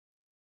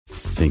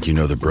Think you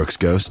know the Brooks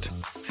Ghost?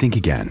 Think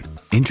again.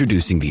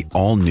 Introducing the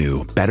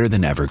all-new,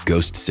 better-than-ever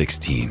Ghost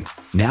 16.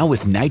 Now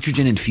with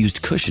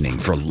nitrogen-infused cushioning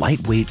for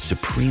lightweight,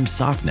 supreme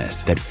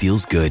softness that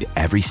feels good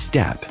every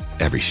step,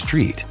 every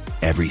street,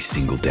 every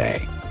single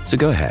day. So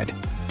go ahead,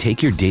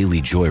 take your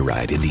daily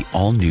joyride in the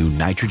all-new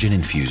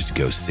nitrogen-infused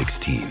Ghost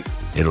 16.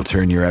 It'll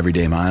turn your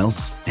everyday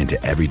miles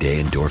into everyday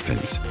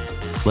endorphins.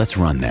 Let's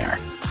run there.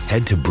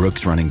 Head to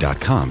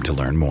brooksrunning.com to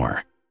learn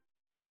more.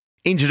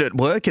 Injured at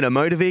work in a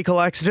motor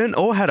vehicle accident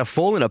or had a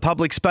fall in a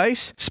public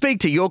space? Speak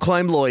to Your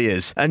Claim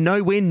Lawyers, a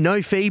no-win,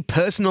 no-fee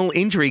personal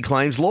injury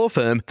claims law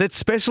firm that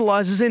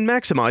specialises in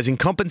maximising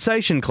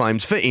compensation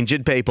claims for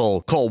injured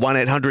people. Call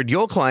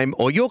 1-800-YOUR-CLAIM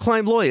or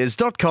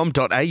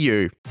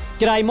yourclaimlawyers.com.au.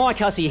 G'day, Mike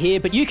Hussey here,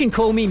 but you can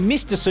call me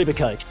Mr.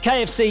 Supercoach.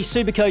 KFC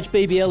Supercoach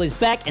BBL is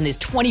back and there's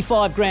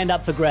 25 grand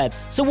up for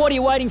grabs. So what are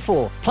you waiting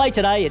for? Play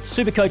today at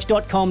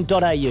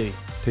supercoach.com.au.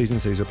 T's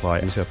and C's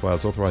apply. New South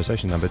Wales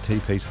authorisation number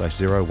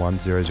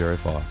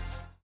TP/01005.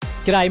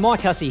 G'day, Mike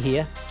Hussey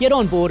here. Get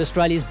on board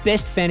Australia's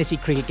best fantasy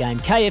cricket game,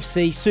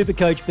 KFC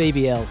Supercoach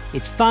BBL.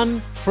 It's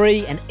fun,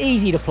 free and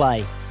easy to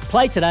play.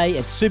 Play today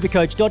at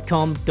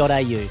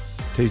supercoach.com.au.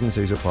 T's and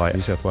C's apply.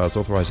 New South Wales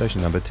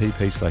authorisation number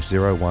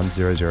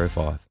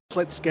TP/01005.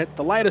 Let's get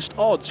the latest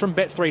odds from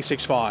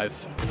Bet365.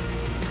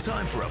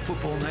 Time for a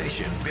Football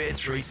Nation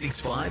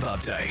Bet365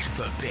 update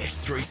for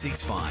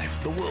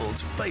Bet365, the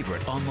world's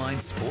favourite online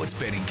sports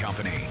betting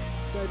company.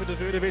 David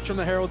Davutovic from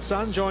the Herald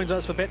Sun joins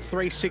us for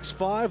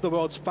Bet365, the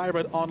world's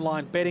favourite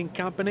online betting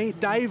company.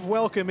 Dave,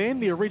 welcome in.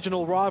 The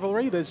original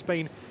rivalry. There's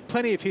been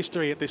plenty of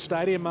history at this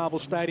stadium, Marvel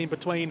Stadium,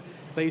 between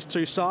these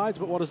two sides.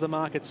 But what does the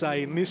market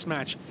say in this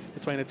match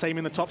between a team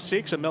in the top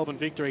six and Melbourne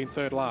Victory in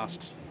third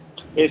last?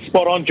 Yeah,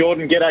 spot on,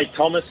 Jordan. G'day,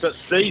 Thomas. A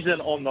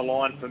season on the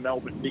line for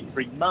Melbourne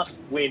Victory. Must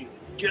win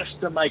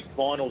just to make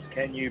finals,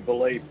 can you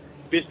believe?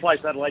 Fifth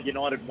place Adelaide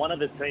United, one of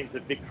the teams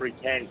that Victory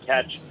can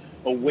catch.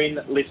 A win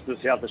lifts the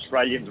South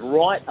Australians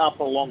right up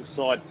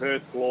alongside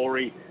Perth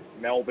Glory,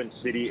 Melbourne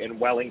City and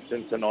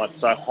Wellington tonight.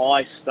 So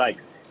high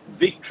stakes.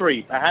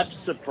 Victory, perhaps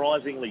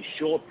surprisingly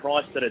short,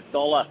 priced at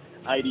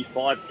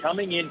 $1.85,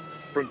 coming in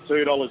from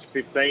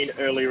 $2.15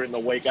 earlier in the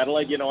week.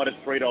 Adelaide United,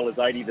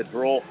 $3.80. The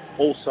draw,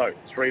 also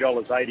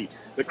 $3.80.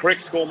 The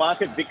correct score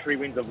market, Victory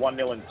wins of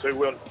 1-0 and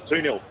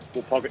 2-0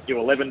 will pocket you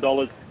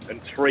 $11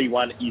 and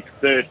 3-1 is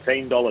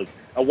 $13.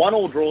 A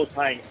 1-all draw is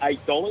paying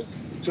 $8,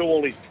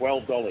 2-all is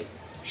 $12.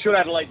 Should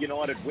Adelaide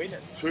United win,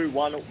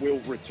 2-1 will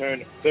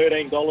return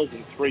 $13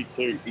 and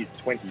 3-2 is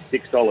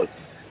 $26.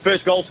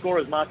 First goal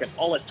scorers market,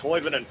 Ola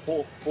Toivonen,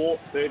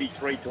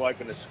 4.33 to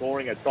open the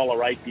scoring,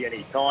 $1.80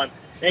 any time.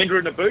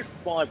 Andrew Naboot,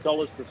 $5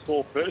 to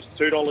score first,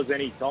 $2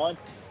 any time.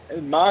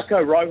 And Marco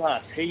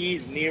Rojas, he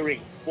is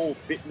nearing full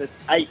fitness,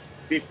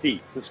 $8.50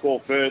 to score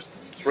first,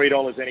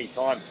 $3 any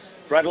time.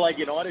 For Adelaide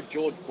United,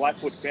 George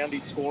Blackwood found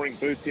his scoring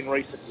boost in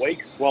recent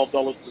weeks,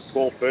 $12 to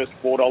score first,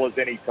 $4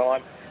 any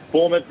time.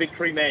 Former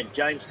Victory man,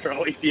 James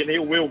Troisian, he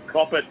will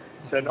cop it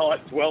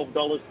tonight, $12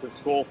 to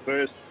score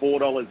first,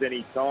 $4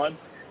 any time.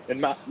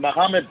 And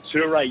Mohamed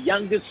Toure,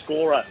 youngest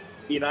scorer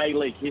in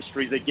A-League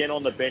history, is again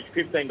on the bench,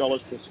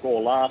 $15 to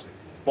score last,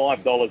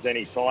 $5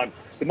 any time.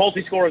 The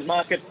multi-scorers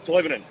market,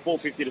 Toivonen,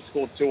 $4.50 to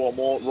score two or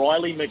more.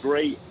 Riley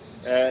McGree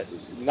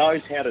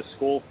knows how to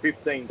score,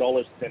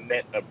 $15 to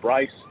net a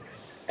brace.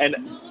 And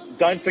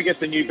don't forget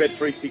the new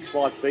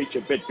Bet365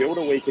 feature, Bet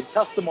Builder, where you can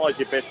customise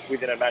your bets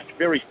within a match.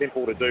 Very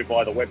simple to do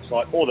via the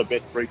website or the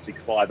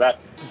Bet365 app.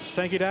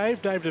 Thank you,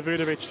 Dave. Dave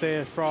Davutovic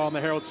there from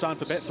the Herald Sun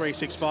for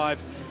Bet365,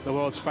 the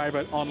world's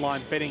favourite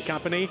online betting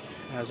company.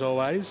 As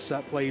always,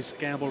 please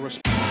gamble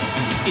responsibly.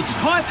 It's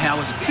Tyre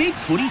Power's Big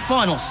Footy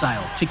Final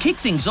Sale. To kick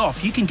things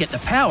off, you can get the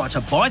power to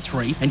buy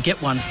 3 and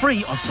get 1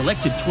 free on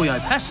selected Toyo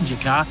passenger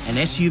car and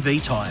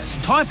SUV tyres.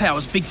 Tyre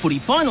Power's Big Footy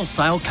Final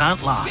Sale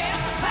can't last.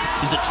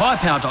 Visit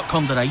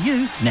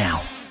tyrepower.com.au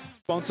now.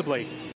 Responsibly.